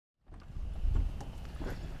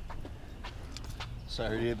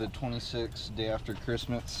Saturday the 26th, day after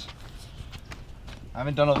Christmas. I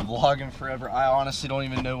haven't done a vlog in forever. I honestly don't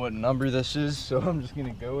even know what number this is, so I'm just gonna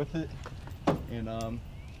go with it. And oh,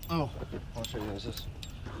 I'll show you guys this.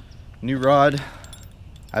 New rod,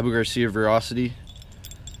 Abu Garcia Verocity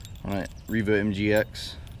on a Revo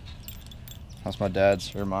MGX. That's my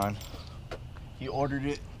dad's or mine. He ordered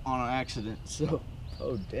it on an accident, so.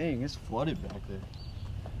 Oh dang, it's flooded back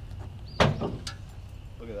there.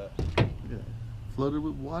 Look at that. Look at that. Flooded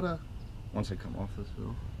with water. Once I come off this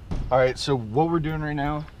hill. All right, so what we're doing right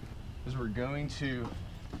now is we're going to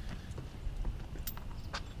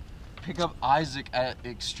pick up Isaac at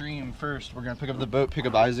Extreme first. We're gonna pick up the boat, pick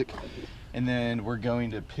up Isaac, and then we're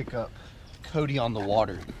going to pick up Cody on the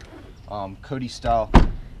water. Cody style,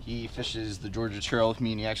 he fishes the Georgia Trail with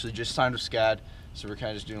me, and he actually just signed with SCAD, so we're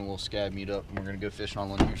kind of just doing a little SCAD meetup, and we're gonna go fishing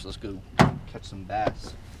on Lanier, so let's go catch some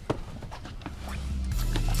bass.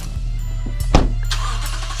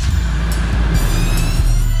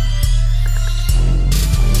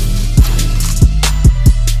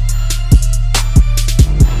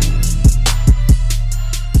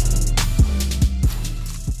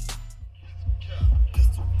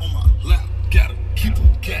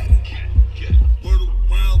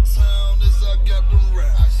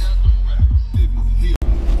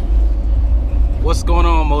 What's going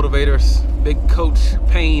on, motivators? Big Coach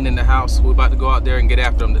Payne in the house. We're about to go out there and get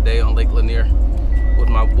after him today on Lake Lanier with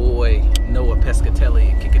my boy Noah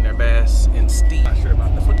Pescatelli kicking their bass and Steve. Not sure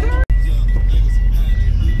about the foot.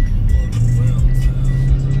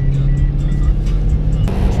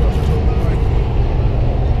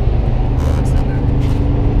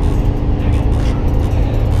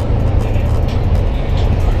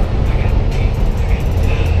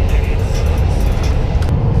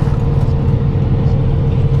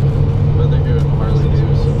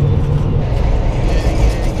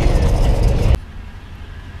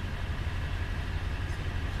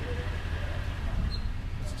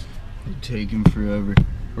 Taking forever.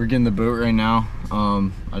 We're getting the boat right now.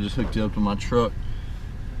 I just hooked it up to my truck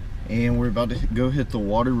and we're about to go hit the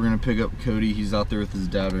water. We're gonna pick up Cody. He's out there with his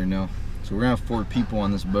dad right now, so we're gonna have 4 people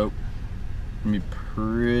on this boat. It's gonna be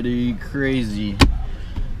pretty crazy,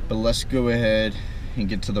 but let's go ahead and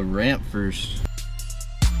get to the ramp first.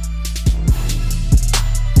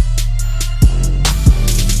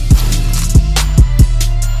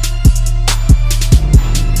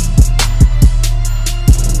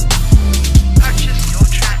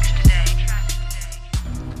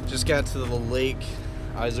 Just got to the lake,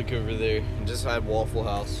 Isaac over there, and just had Waffle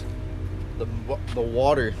House. The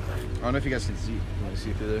water, I don't know if you guys can see. You want to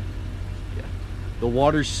see through there? Yeah. The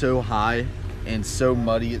water's so high and so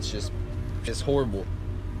muddy, it's horrible.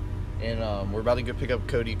 And we're about to go pick up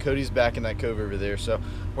Cody. Cody's back in that cove over there, so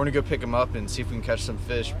we're gonna go pick him up and see if we can catch some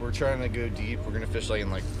fish. We're trying to go deep. We're gonna fish like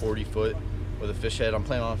in like 40 foot with a fish head. I'm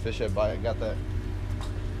planning on a fish head bite. I got that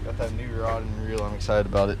new rod and reel. I'm excited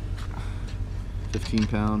about it.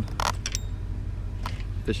 15-pound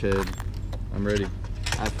fish head. I'm ready.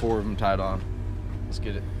 I have 4 of them tied on. Let's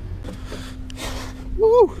get it.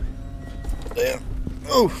 Woo! Damn.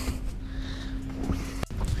 Oh.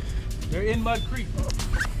 They're in Mud Creek.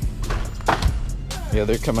 Yeah,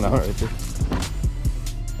 they're coming out right there.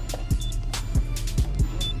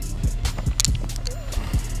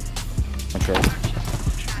 I tried.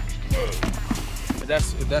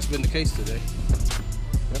 If that's been the case today,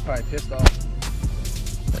 they're probably pissed off.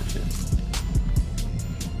 That shit.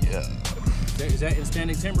 Yeah. Is that in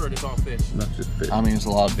standing timber or just all fish? Not just fish. I mean, it's a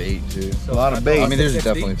lot of bait too. A lot of bait. I mean, there's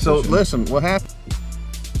definitely. So fishing. listen, what happened?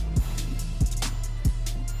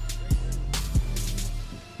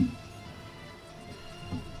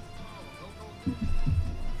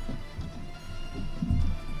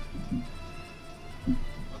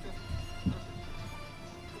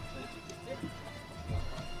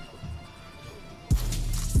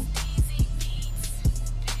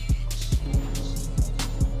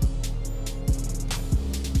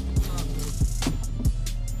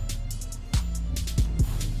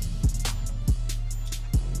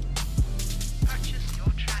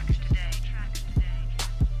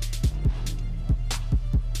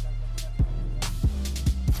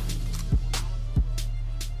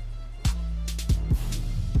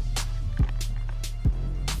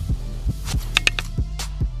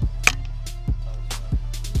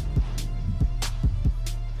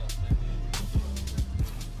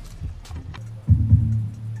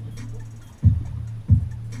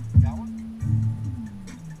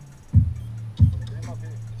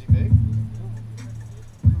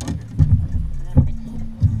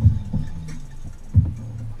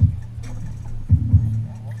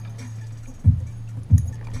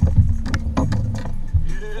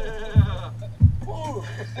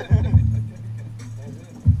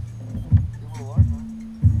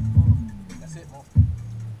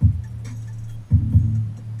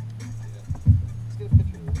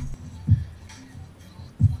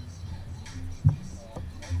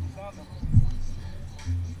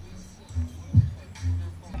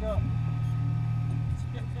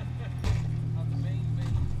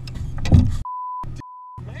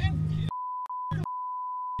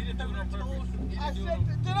 I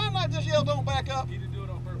said, did I not just yell, don't back up? He didn't do it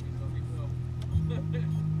on purpose, so he fell.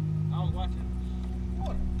 I was watching.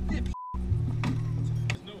 What a dip.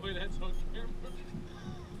 There's no way that's on camera.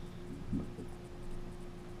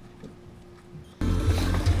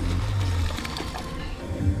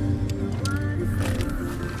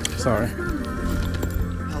 Sorry.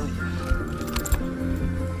 Hell yeah.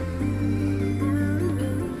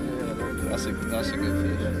 That's a good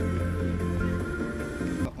fish.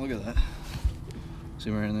 Oh, look at that. See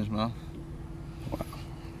him right in his mouth. Wow.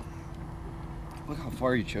 Look how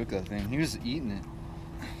far he choked that thing. He was eating it.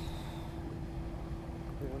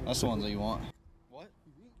 That's the ones that you want. What?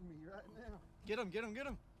 He's eating me right now. Get him, get him, get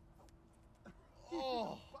him.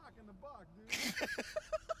 Oh. Fucking the buck, dude.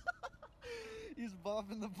 He's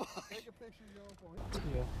bopping the buck. Take a picture of your own phone.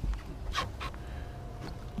 Yeah.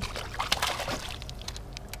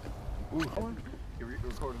 Ooh. Here,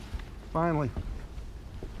 record him. Finally.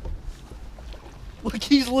 Look,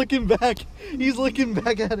 he's looking back. He's looking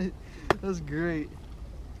back at it. That's great.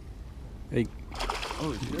 Hey.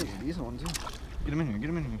 Oh, shit. He's on too. Get him in here. Get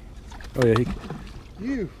him in here. Oh yeah, he.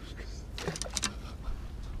 You.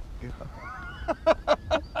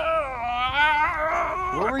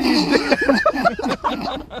 What were you doing?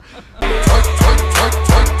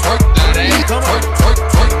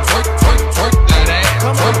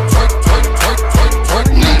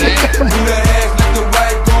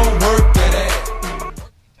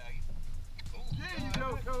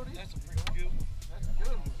 That's a pretty good one. That's a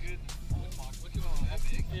good one. Good. What you want? That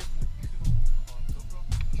big? Yeah.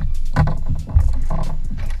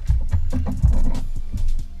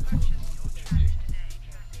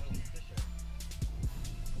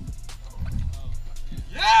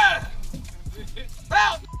 Yeah!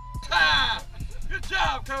 About time! Good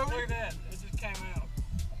job, Cody. Look at that. It just came out.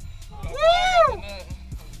 Woo!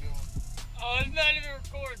 Oh, it's not even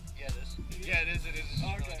recording. Yeah, it is. Yeah, it is. It is.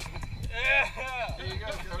 Okay. Yeah! There you go,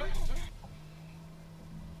 Cody.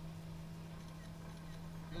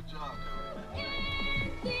 Good job, Cody.